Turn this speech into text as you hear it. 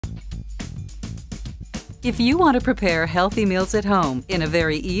If you want to prepare healthy meals at home in a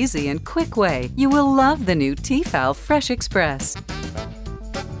very easy and quick way, you will love the new T-fal Fresh Express.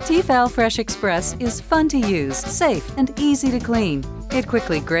 T-fal Fresh Express is fun to use, safe, and easy to clean. It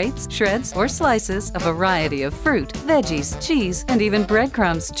quickly grates, shreds, or slices a variety of fruit, veggies, cheese, and even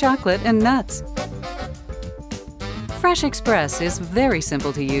breadcrumbs, chocolate, and nuts. Fresh Express is very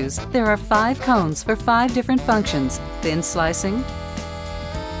simple to use. There are 5 cones for 5 different functions: thin slicing,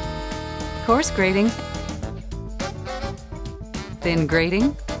 coarse grating, thin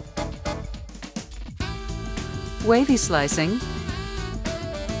grating, wavy slicing,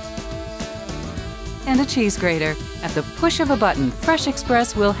 and a cheese grater. At the push of a button, Fresh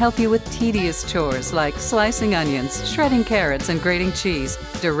Express will help you with tedious chores like slicing onions, shredding carrots, and grating cheese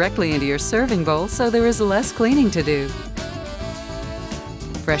directly into your serving bowl, so there is less cleaning to do.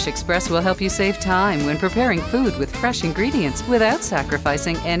 Fresh Express will help you save time when preparing food with fresh ingredients without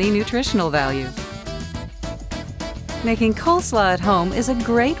sacrificing any nutritional value. Making coleslaw at home is a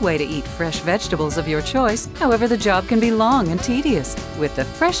great way to eat fresh vegetables of your choice. However, the job can be long and tedious. With the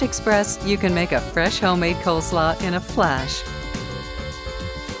Fresh Express, you can make a fresh homemade coleslaw in a flash.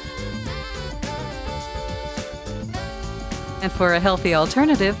 And for a healthy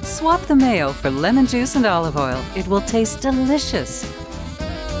alternative, swap the mayo for lemon juice and olive oil. It will taste delicious.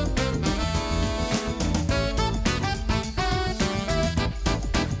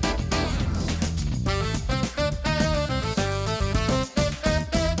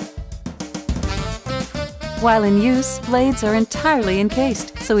 While in use, blades are entirely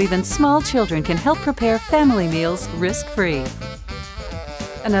encased, so even small children can help prepare family meals risk-free.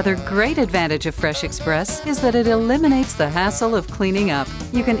 Another great advantage of Fresh Express is that it eliminates the hassle of cleaning up.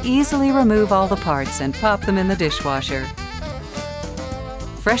 You can easily remove all the parts and pop them in the dishwasher.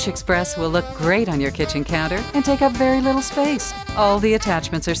 Fresh Express will look great on your kitchen counter and take up very little space. All the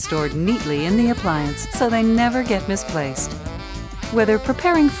attachments are stored neatly in the appliance, so they never get misplaced. Whether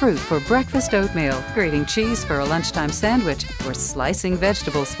preparing fruit for breakfast oatmeal, grating cheese for a lunchtime sandwich, or slicing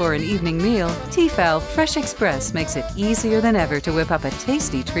vegetables for an evening meal, T-fal Fresh Express makes it easier than ever to whip up a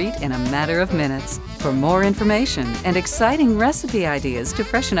tasty treat in a matter of minutes. For more information and exciting recipe ideas to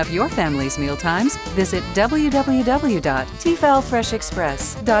freshen up your family's meal times, visit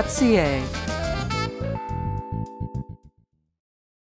www.tfalfreshexpress.ca.